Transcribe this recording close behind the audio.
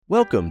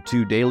Welcome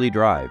to Daily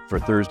Drive for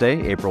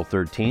Thursday, April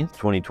 13th,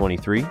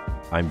 2023.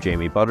 I'm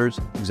Jamie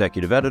Butters,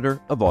 Executive Editor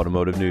of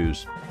Automotive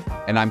News.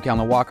 And I'm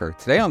Kellen Walker.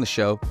 Today on the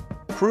show,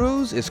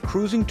 Cruise is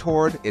cruising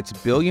toward its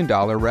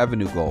billion-dollar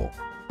revenue goal.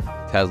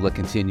 Tesla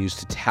continues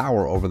to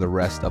tower over the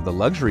rest of the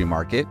luxury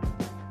market,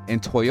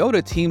 and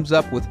Toyota teams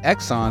up with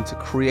Exxon to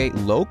create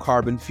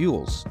low-carbon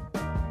fuels.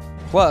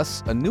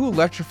 Plus, a new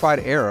electrified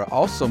era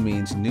also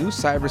means new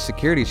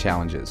cybersecurity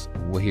challenges.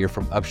 We'll hear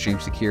from Upstream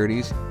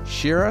Security's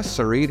Shira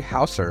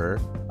Sarid-Hauser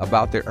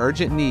about their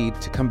urgent need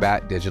to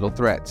combat digital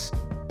threats.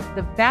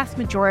 The vast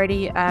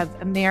majority of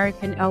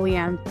American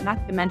OEMs,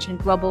 not to mention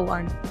global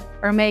ones,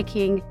 are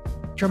making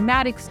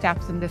dramatic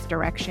steps in this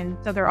direction,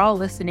 so they're all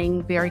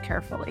listening very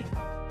carefully.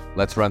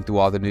 Let's run through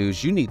all the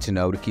news you need to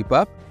know to keep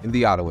up in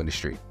the auto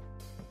industry.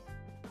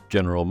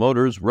 General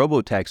Motors'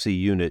 robotaxi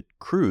unit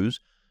Cruise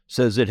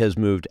says it has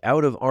moved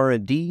out of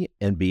R&D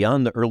and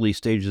beyond the early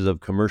stages of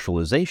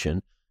commercialization.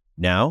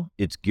 Now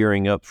it's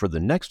gearing up for the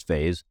next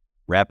phase,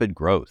 rapid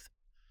growth.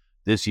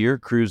 This year,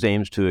 Cruise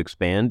aims to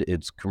expand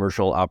its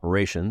commercial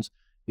operations.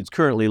 It's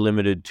currently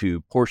limited to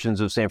portions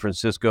of San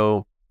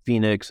Francisco,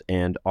 Phoenix,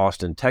 and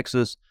Austin,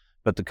 Texas,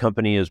 but the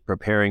company is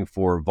preparing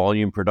for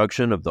volume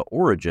production of the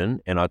Origin,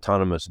 an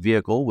autonomous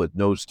vehicle with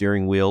no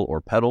steering wheel or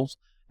pedals,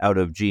 out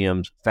of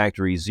GM's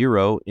Factory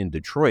Zero in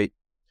Detroit.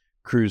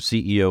 Cruise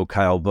CEO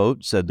Kyle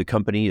Vogt said the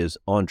company is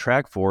on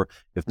track for,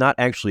 if not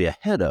actually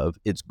ahead of,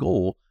 its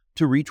goal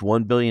to reach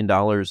 $1 billion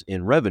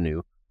in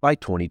revenue by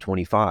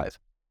 2025.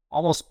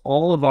 Almost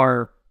all of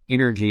our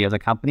energy as a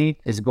company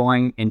is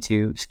going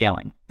into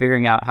scaling,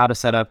 figuring out how to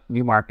set up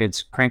new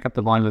markets, crank up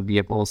the volume of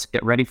vehicles,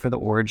 get ready for the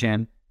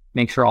Origin,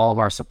 make sure all of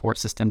our support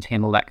systems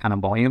handle that kind of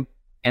volume.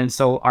 And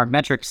so our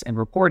metrics and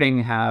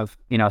reporting have,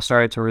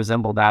 started to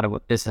resemble that of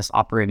a business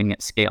operating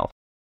at scale.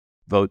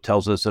 Vogt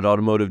tells us at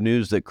Automotive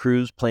News that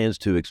Cruise plans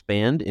to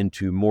expand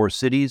into more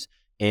cities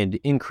and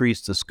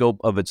increase the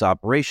scope of its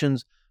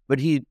operations, but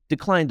he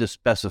declined to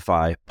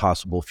specify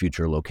possible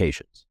future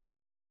locations.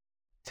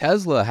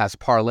 Tesla has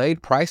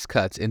parlayed price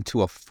cuts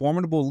into a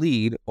formidable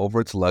lead over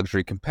its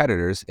luxury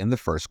competitors in the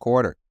first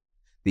quarter.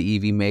 The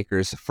EV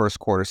maker's first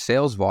quarter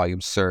sales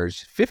volume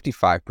surged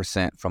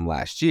 55% from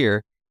last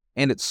year,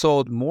 and it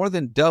sold more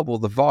than double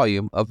the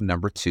volume of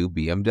number 2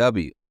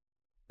 BMW.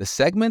 The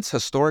segment's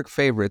historic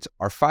favorites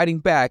are fighting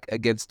back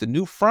against the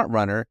new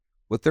frontrunner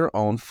with their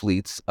own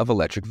fleets of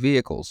electric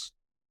vehicles.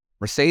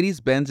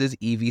 Mercedes-Benz's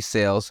EV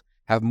sales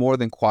have more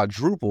than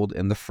quadrupled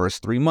in the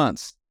first 3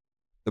 months.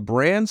 The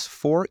brand's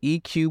 4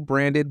 EQ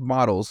branded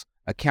models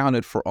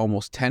accounted for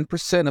almost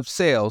 10% of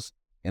sales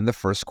in the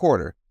first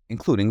quarter,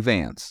 including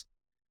vans.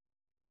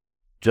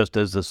 Just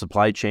as the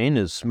supply chain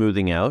is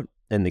smoothing out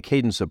and the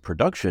cadence of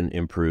production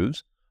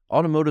improves,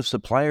 automotive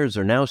suppliers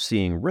are now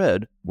seeing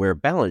red where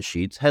balance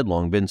sheets had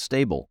long been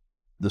stable.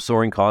 The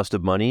soaring cost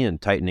of money and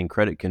tightening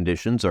credit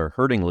conditions are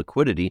hurting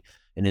liquidity,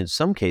 and in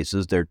some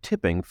cases, they're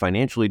tipping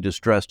financially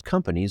distressed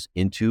companies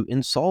into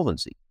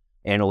insolvency.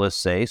 Analysts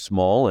say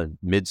small and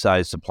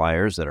mid-sized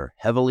suppliers that are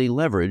heavily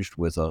leveraged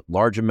with a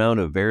large amount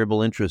of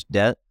variable interest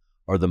debt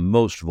are the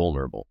most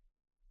vulnerable.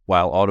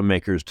 While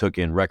automakers took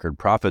in record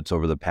profits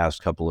over the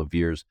past couple of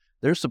years,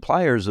 their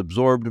suppliers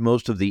absorbed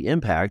most of the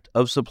impact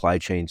of supply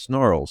chain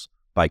snarls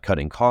by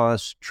cutting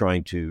costs,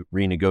 trying to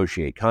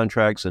renegotiate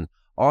contracts, and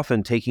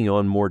often taking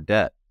on more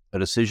debt, a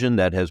decision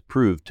that has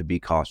proved to be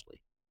costly.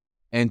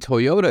 And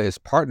Toyota is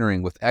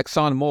partnering with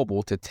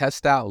ExxonMobil to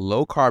test out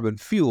low-carbon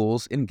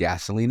fuels in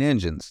gasoline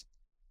engines.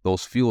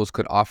 Those fuels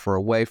could offer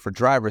a way for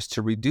drivers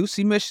to reduce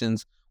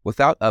emissions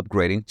without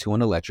upgrading to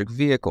an electric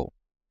vehicle.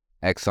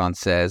 Exxon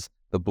says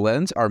the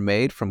blends are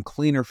made from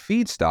cleaner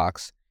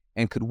feedstocks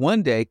and could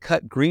one day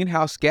cut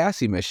greenhouse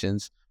gas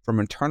emissions from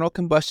internal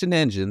combustion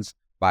engines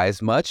by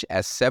as much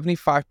as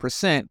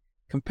 75%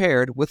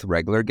 compared with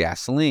regular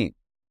gasoline.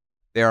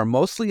 They are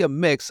mostly a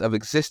mix of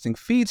existing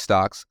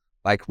feedstocks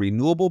like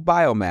renewable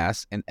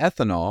biomass and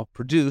ethanol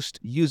produced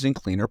using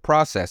cleaner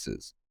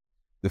processes.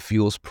 The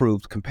fuels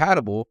proved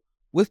compatible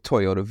with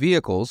Toyota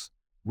vehicles,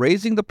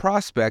 raising the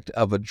prospect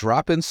of a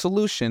drop-in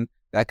solution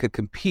that could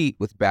compete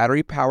with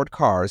battery-powered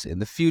cars in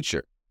the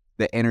future.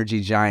 The energy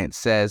giant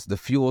says the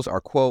fuels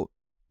are, quote,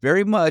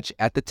 very much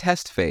at the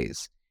test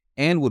phase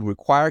and would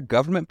require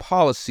government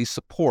policy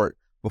support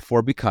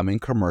before becoming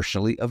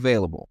commercially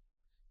available.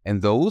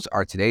 And those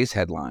are today's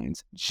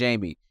headlines.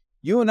 Jamie,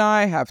 you and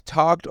I have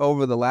talked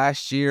over the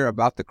last year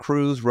about the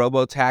Cruise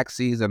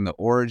robotaxis and the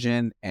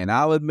Origin, and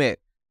I'll admit,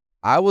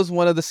 I was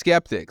one of the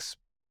skeptics.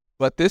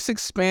 But this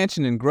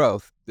expansion and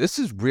growth, this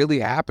is really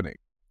happening.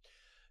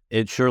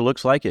 It sure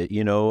looks like it.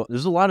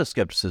 There's a lot of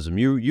skepticism.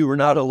 You were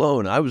not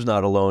alone. I was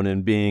not alone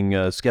in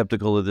being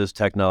skeptical of this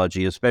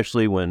technology,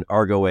 especially when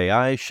Argo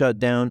AI shut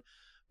down.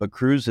 But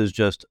Cruise has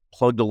just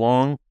plugged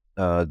along.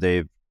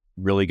 They've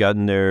really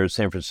gotten their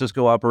San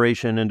Francisco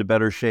operation into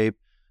better shape.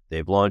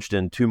 They've launched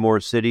in 2 more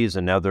cities,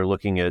 and now they're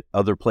looking at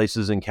other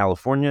places in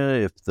California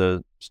if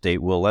the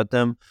state will let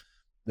them.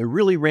 They're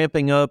really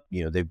ramping up.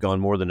 They've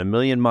gone more than 1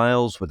 million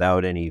miles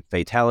without any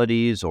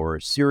fatalities or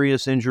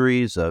serious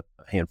injuries, a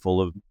handful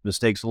of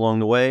mistakes along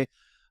the way.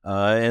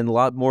 and a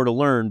lot more to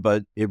learn,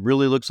 but it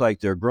really looks like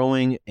they're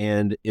growing.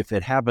 And if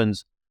it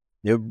happens,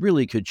 it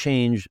really could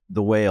change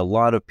the way a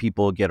lot of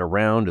people get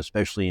around,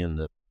 especially in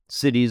the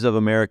cities of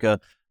America.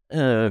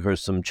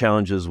 There's some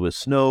challenges with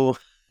snow.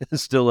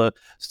 still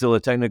a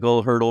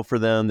technical hurdle for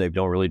them. They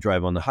don't really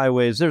drive on the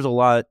highways. There's a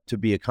lot to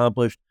be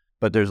accomplished,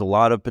 but there's a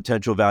lot of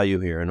potential value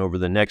here. And over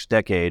the next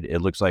decade, it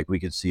looks like we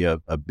could see a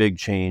big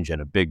change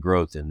and a big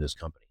growth in this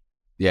company.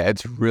 Yeah,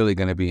 it's really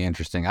going to be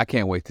interesting. I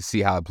can't wait to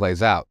see how it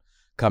plays out.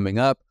 Coming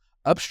up,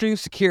 Upstream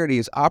Security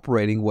is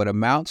operating what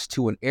amounts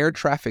to an air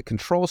traffic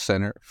control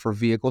center for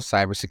vehicle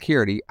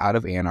cybersecurity out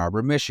of Ann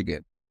Arbor,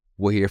 Michigan.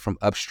 We'll hear from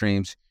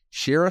Upstream's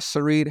Shira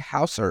Sarid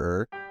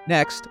Hauser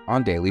next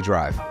on Daily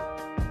Drive.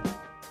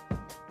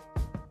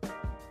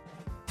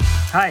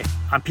 Hi,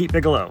 I'm Pete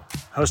Bigelow,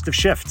 host of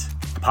Shift,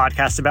 a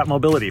podcast about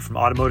mobility from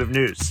Automotive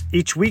News.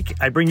 Each week,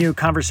 I bring you a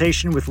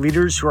conversation with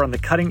leaders who are on the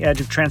cutting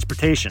edge of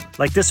transportation,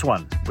 like this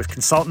one with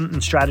consultant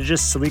and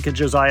strategist Salika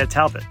Josiah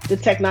Talbot. The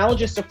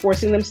technologists are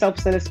forcing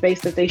themselves in a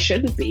space that they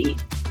shouldn't be.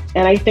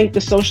 And I think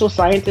the social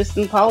scientists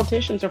and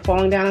politicians are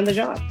falling down on the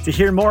job. To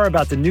hear more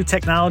about the new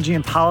technology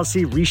and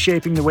policy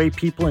reshaping the way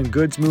people and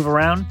goods move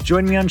around,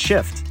 join me on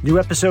Shift. New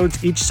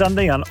episodes each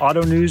Sunday on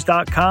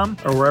autonews.com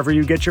or wherever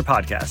you get your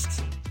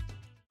podcasts.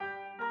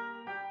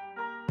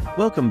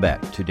 Welcome back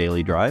to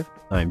Daily Drive.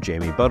 I'm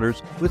Jamie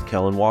Butters with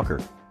Kellen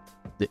Walker.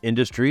 The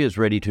industry is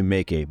ready to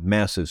make a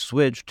massive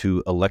switch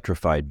to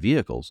electrified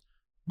vehicles,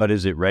 but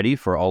is it ready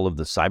for all of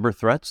the cyber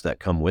threats that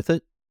come with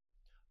it?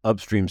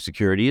 Upstream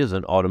Security is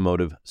an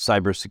automotive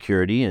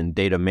cybersecurity and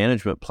data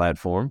management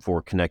platform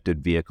for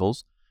connected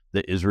vehicles.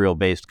 The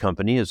Israel-based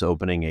company is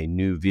opening a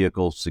new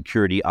vehicle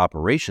security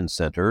operations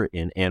center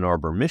in Ann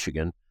Arbor,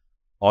 Michigan.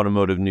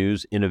 Automotive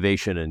News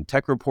innovation and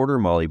tech reporter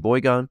Molly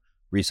Boygan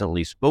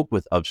recently spoke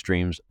with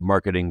Upstream's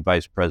marketing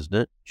vice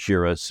president,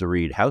 Shira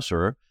Sarid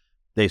Hauser.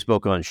 They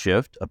spoke on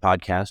Shift, a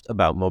podcast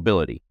about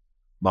mobility.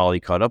 Molly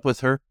caught up with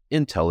her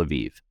in Tel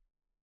Aviv.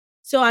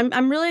 So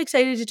I'm really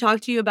excited to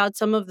talk to you about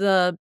some of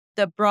the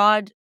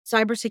broad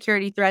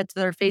cybersecurity threats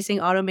that are facing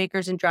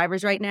automakers and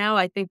drivers right now.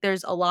 I think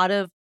there's a lot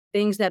of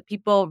things that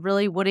people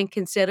really wouldn't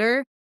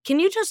consider.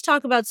 Can you just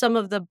talk about some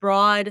of the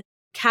broad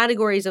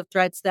categories of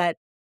threats that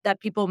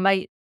people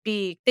might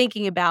be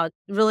thinking about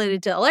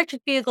related to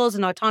electric vehicles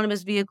and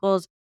autonomous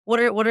vehicles? What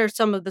are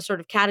some of the sort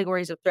of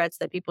categories of threats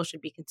that people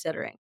should be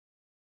considering?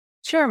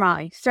 Sure,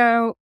 Molly.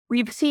 So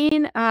we've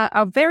seen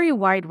a very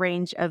wide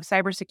range of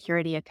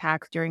cybersecurity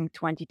attacks during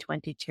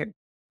 2022,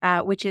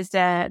 which is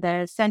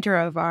the center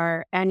of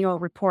our annual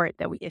report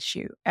that we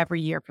issue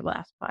every year for the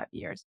last 5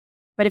 years.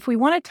 But if we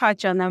want to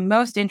touch on the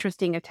most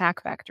interesting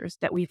attack vectors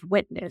that we've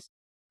witnessed,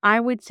 I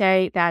would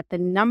say that the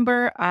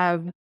number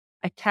of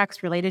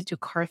attacks related to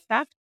car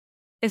theft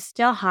is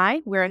still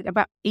high. We're at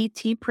about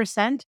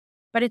 18%,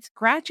 but it's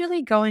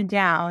gradually going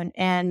down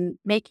and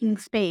making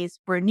space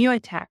for new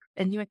attacks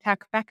and new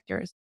attack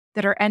vectors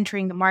that are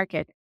entering the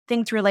market.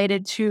 Things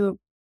related to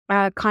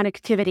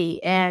connectivity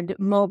and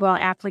mobile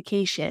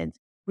applications.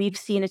 We've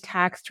seen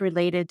attacks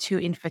related to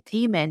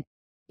infotainment,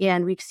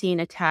 and we've seen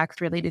attacks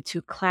related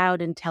to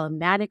cloud and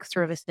telematic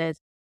services.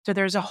 So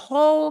there's a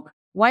whole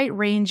wide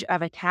range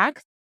of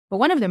attacks, but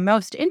one of the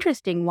most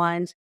interesting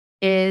ones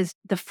is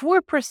the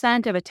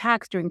 4% of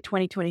attacks during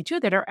 2022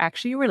 that are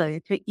actually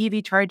related to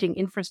EV charging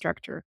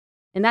infrastructure.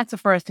 And that's the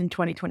first in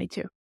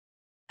 2022.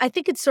 I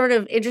think it's sort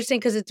of interesting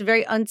because it's a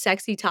very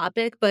unsexy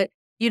topic, but,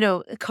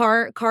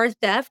 car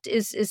theft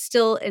is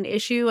still an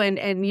issue. And,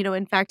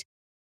 in fact,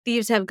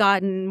 thieves have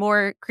gotten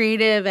more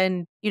creative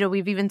and,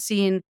 we've even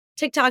seen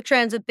TikTok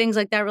trends and things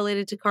like that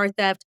related to car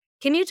theft.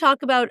 Can you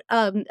talk about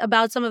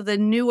some of the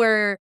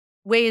newer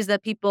ways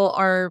that people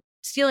are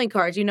stealing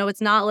cars?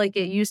 It's not like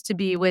it used to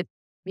be with,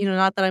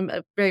 not that I'm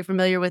very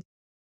familiar with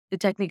the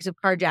techniques of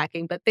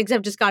carjacking, but things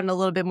have just gotten a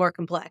little bit more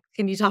complex.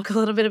 Can you talk a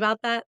little bit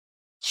about that?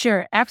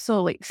 Sure,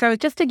 absolutely. So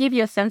just to give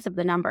you a sense of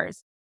the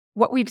numbers,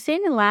 what we've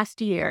seen in last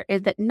year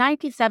is that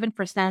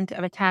 97%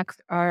 of attacks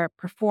are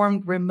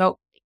performed remotely.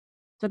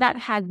 So that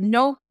has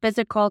no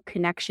physical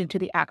connection to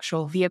the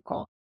actual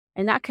vehicle.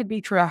 And that could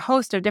be through a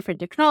host of different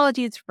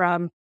technologies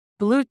from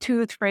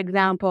Bluetooth, for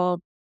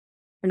example,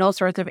 and all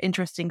sorts of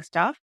interesting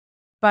stuff.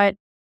 But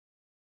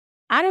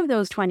out of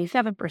those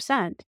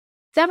 27%,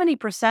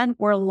 70%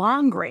 were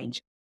long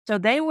range. So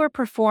they were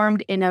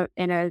performed in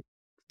a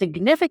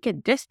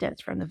significant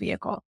distance from the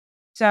vehicle.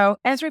 So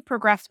as we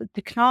progress with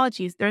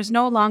technologies, there's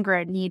no longer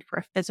a need for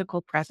a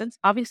physical presence.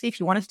 Obviously,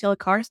 if you want to steal a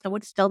car,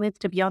 someone still needs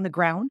to be on the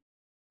ground.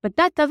 But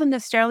that doesn't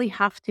necessarily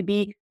have to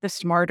be the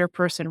smarter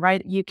person,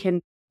 right? You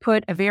can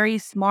put a very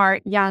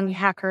smart young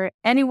hacker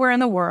anywhere in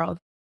the world.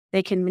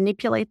 They can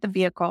manipulate the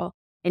vehicle,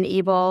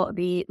 enable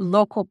the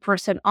local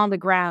person on the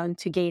ground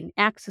to gain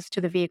access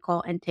to the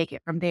vehicle and take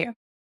it from there.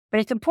 But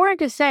it's important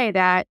to say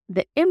that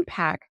the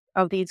impact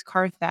of these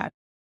car thefts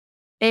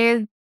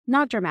is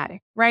not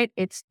dramatic, right?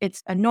 It's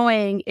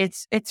annoying.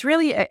 It's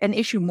really an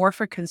issue more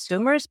for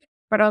consumers.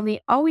 But on the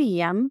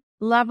OEM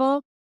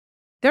level,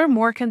 they're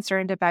more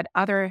concerned about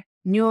other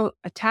new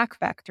attack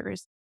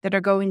vectors that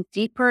are going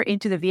deeper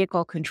into the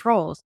vehicle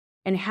controls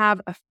and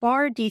have a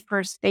far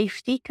deeper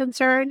safety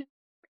concern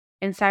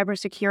and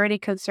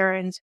cybersecurity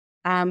concerns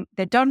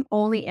that don't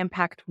only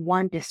impact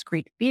one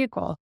discrete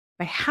vehicle,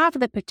 but have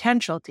the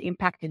potential to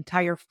impact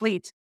entire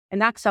fleets.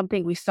 And that's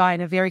something we saw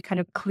in a very kind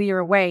of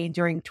clear way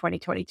during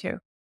 2022.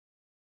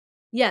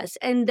 Yes.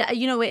 And,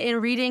 in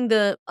reading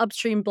the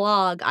Upstream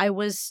blog, I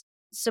was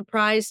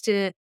surprised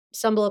to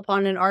stumble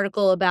upon an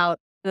article about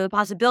the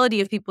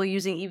possibility of people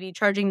using EV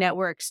charging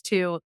networks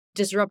to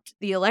disrupt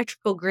the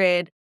electrical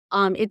grid.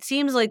 It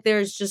seems like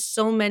there's just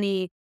so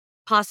many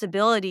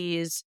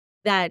possibilities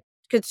that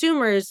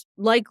consumers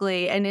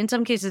likely, and in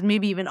some cases,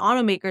 maybe even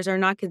automakers, are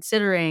not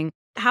considering.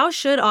 How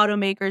should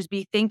automakers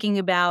be thinking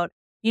about,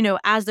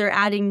 as they're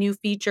adding new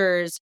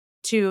features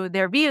to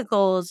their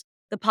vehicles,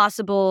 the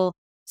possible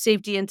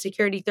safety and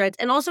security threats?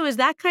 And also, is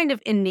that kind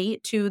of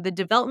innate to the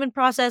development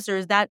process, or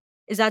is that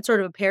sort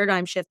of a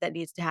paradigm shift that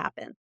needs to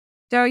happen?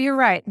 So you're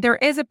right. There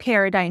is a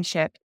paradigm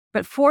shift,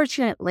 but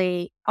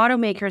fortunately,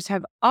 automakers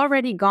have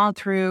already gone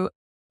through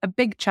a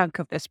big chunk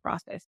of this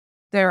process.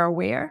 They're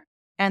aware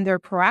and they're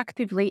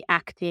proactively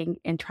acting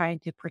and trying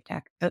to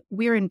protect.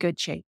 We're in good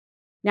shape.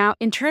 Now,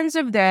 in terms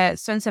of the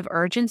sense of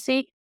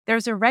urgency,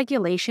 there's a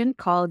regulation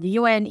called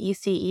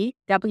UNECE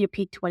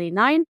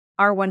WP29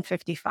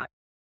 R155.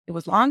 It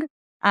was long,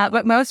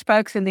 but most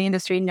folks in the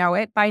industry know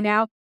it by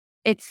now.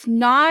 It's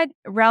not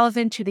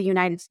relevant to the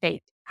United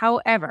States.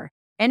 However,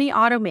 any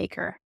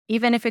automaker,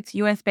 even if it's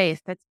US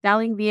based, that's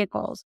selling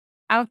vehicles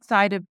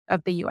outside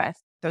of the US,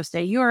 so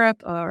say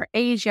Europe or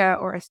Asia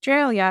or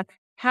Australia,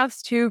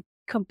 has to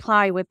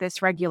comply with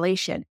this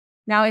regulation.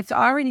 Now, it's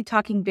already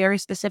talking very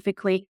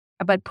specifically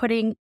about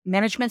putting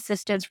management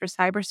systems for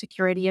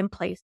cybersecurity in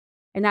place.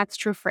 And that's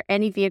true for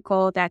any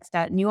vehicle that's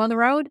new on the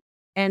road.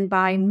 And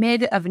by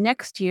mid of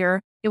next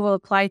year, it will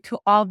apply to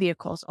all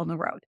vehicles on the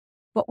road.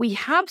 What we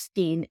have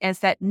seen is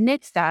that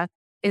NHTSA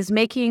is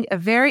making a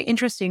very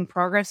interesting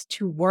progress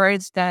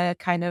towards the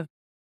kind of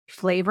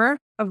flavor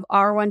of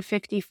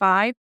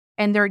R155.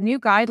 And their new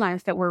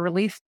guidelines that were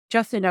released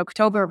just in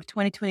October of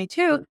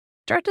 2022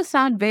 start to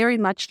sound very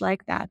much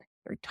like that.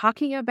 They're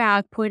talking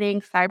about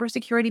putting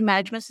cybersecurity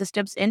management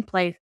systems in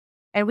place.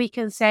 And we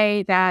can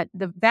say that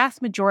the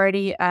vast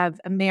majority of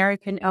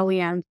American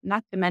OEMs,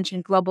 not to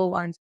mention global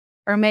ones,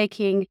 are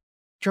making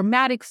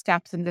dramatic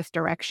steps in this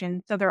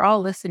direction. So they're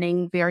all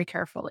listening very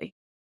carefully.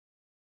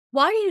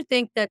 Why do you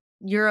think that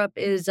Europe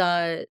is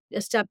a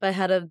step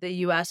ahead of the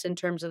US in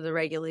terms of the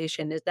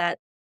regulation? Is that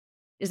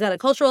a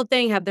cultural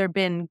thing? Have there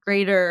been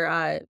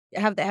greater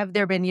have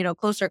there been,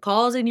 closer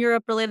calls in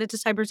Europe related to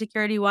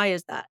cybersecurity? Why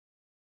is that?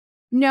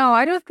 No,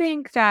 I don't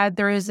think that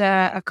there is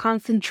a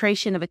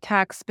concentration of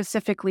attacks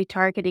specifically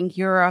targeting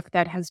Europe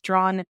that has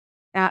drawn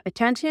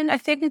attention. I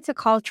think it's a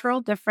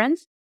cultural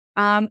difference.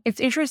 It's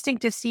interesting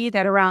to see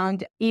that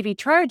around EV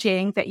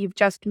charging that you've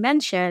just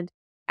mentioned,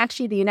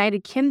 actually, the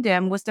United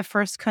Kingdom was the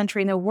first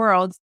country in the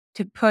world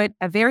to put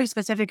a very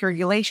specific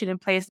regulation in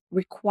place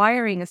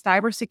requiring a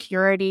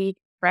cybersecurity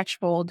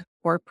threshold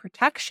for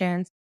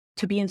protections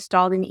to be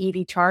installed in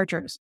EV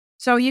chargers.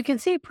 So you can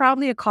see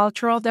probably a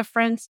cultural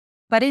difference.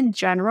 But in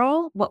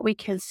general, what we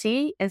can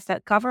see is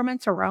that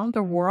governments around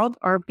the world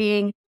are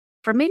being,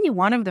 for maybe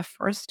one of the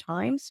first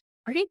times,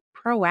 pretty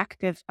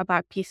proactive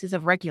about pieces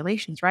of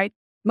regulations, right?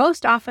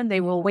 Most often, they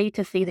will wait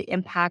to see the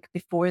impact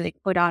before they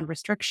put on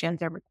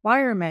restrictions and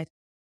requirements.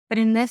 But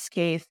in this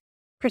case,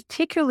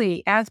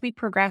 particularly as we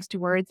progress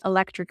towards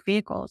electric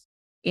vehicles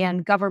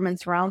and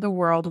governments around the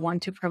world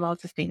want to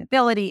promote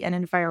sustainability and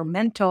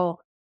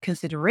environmental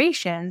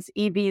considerations,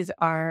 EVs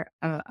are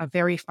a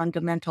very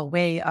fundamental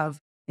way of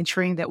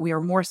ensuring that we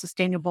are more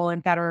sustainable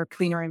and better,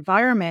 cleaner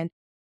environment.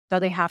 So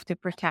they have to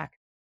protect,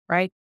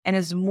 right? And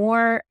as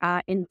more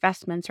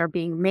investments are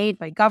being made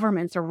by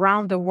governments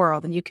around the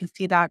world, and you can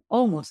see that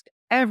almost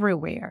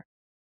everywhere,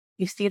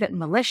 you see that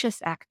malicious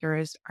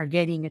actors are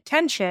getting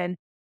attention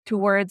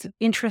towards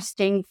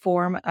interesting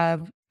form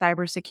of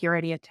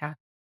cybersecurity attack,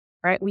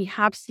 right? We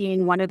have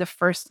seen one of the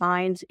first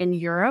signs in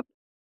Europe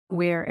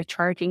where a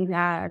charging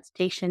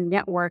station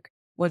network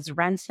was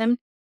ransomed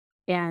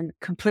and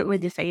completely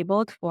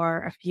disabled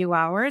for a few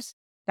hours.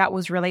 That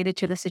was related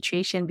to the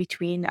situation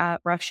between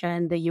Russia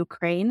and the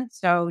Ukraine,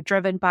 so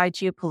driven by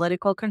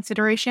geopolitical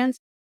considerations.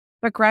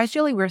 But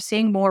gradually, we're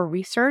seeing more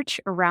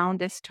research around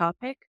this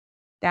topic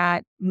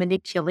that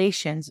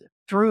manipulations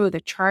through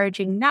the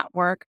charging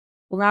network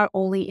will not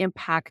only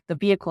impact the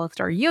vehicles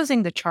that are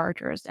using the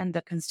chargers and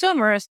the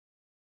consumers,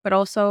 but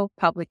also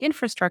public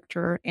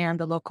infrastructure and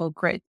the local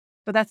grid.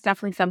 So that's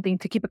definitely something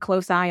to keep a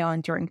close eye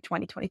on during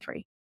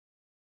 2023.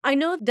 I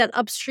know that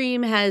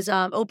Upstream has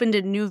opened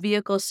a new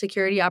vehicle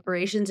security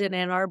operations in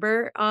Ann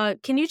Arbor.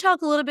 Can you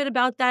talk a little bit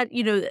about that?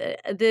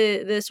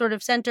 The sort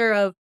of center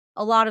of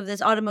a lot of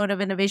this automotive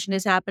innovation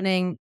is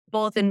happening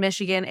both in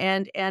Michigan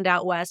and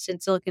out west in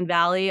Silicon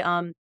Valley.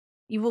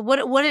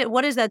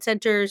 What is that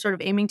center sort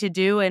of aiming to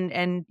do,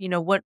 and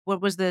what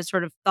was the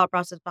sort of thought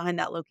process behind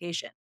that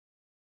location?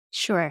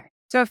 Sure.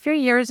 So a few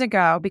years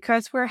ago,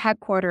 because we're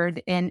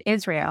headquartered in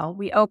Israel,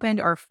 we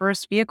opened our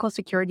first vehicle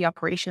security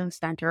operations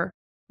center,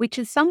 which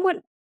is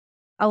somewhat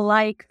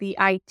alike the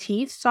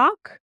IT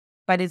SOC,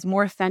 but is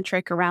more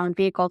centric around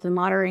vehicles and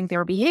monitoring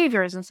their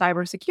behaviors and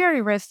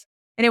cybersecurity risks.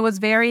 And it was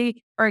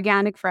very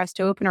organic for us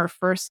to open our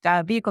first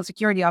vehicle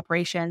security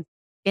operation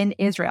in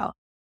Israel.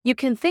 You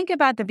can think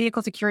about the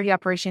vehicle security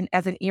operation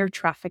as an air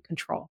traffic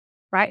control,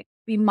 right?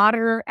 We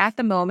monitor at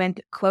the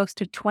moment close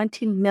to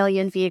 20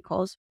 million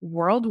vehicles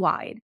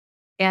worldwide.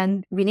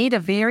 And we need a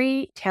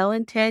very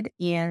talented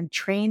and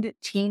trained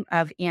team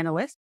of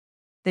analysts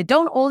that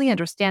don't only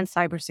understand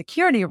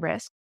cybersecurity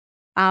risk,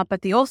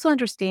 but they also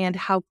understand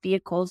how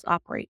vehicles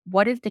operate.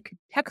 What is the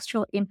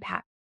contextual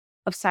impact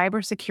of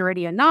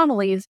cybersecurity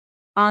anomalies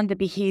on the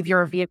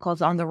behavior of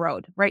vehicles on the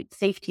road, right?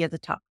 Safety is a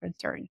top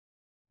concern.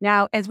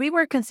 Now, as we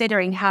were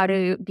considering how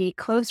to be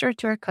closer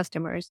to our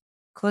customers,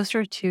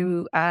 closer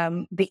to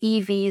the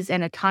EVs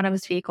and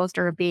autonomous vehicles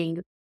that are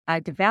being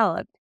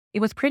developed, it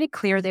was pretty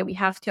clear that we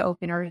have to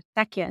open our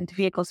second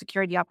vehicle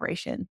security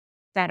operation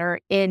center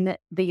in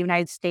the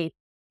United States.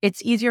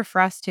 It's easier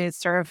for us to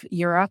serve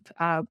Europe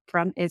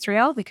from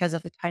Israel because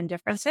of the time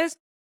differences,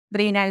 but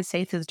the United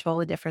States is a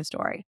totally different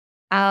story.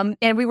 And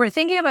we were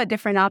thinking about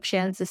different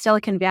options. The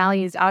Silicon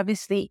Valley is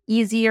obviously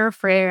easier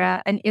for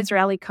an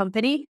Israeli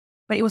company,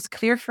 but it was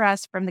clear for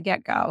us from the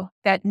get-go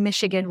that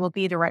Michigan will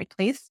be the right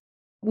place.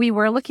 We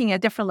were looking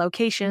at different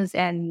locations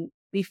and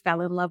we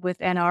fell in love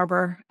with Ann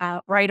Arbor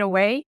right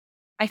away.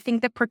 I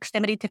think the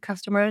proximity to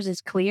customers is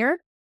clear,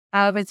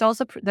 but it's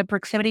also the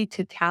proximity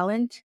to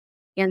talent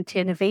and to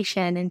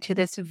innovation and to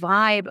this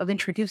vibe of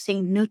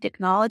introducing new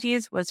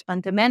technologies was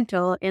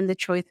fundamental in the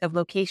choice of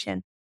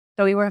location.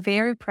 So we were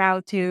very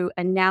proud to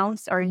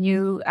announce our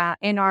new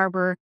Ann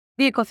Arbor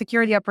Vehicle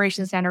Security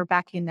Operations Center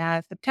back in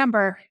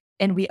September.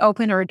 And we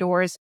opened our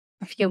doors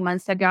a few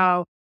months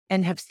ago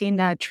and have seen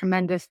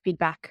tremendous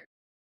feedback.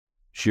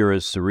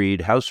 Shiraz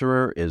Sarid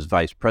Hauserer is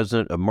Vice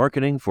President of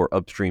Marketing for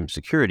Upstream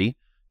Security.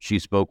 She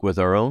spoke with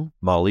our own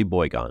Molly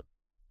Boygon.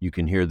 You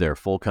can hear their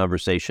full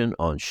conversation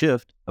on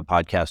Shift, a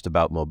podcast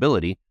about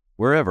mobility,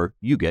 wherever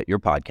you get your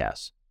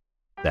podcasts.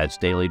 That's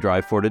Daily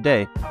Drive for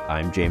today.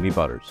 I'm Jamie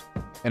Butters.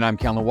 And I'm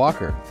Kellen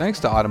Walker.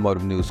 Thanks to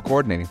Automotive News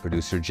coordinating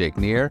producer Jake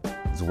Neer,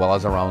 as well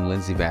as our own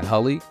Lindsay Van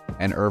Hully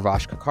and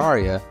Urvash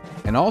Kakaria,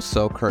 and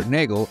also Kurt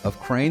Nagel of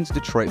Crane's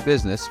Detroit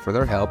Business for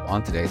their help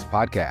on today's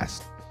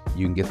podcast.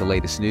 You can get the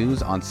latest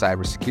news on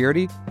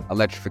cybersecurity,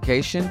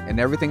 electrification, and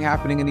everything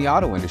happening in the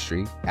auto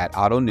industry at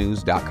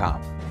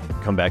autonews.com.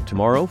 Come back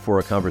tomorrow for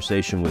a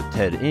conversation with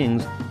Ted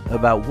Ings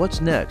about what's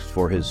next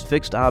for his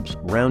Fixed Ops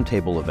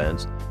Roundtable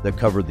events that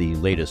cover the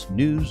latest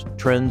news,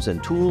 trends,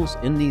 and tools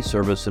in the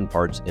service and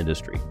parts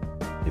industry.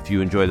 If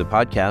you enjoy the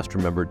podcast,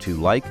 remember to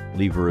like,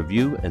 leave a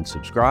review, and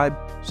subscribe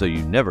so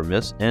you never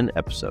miss an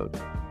episode.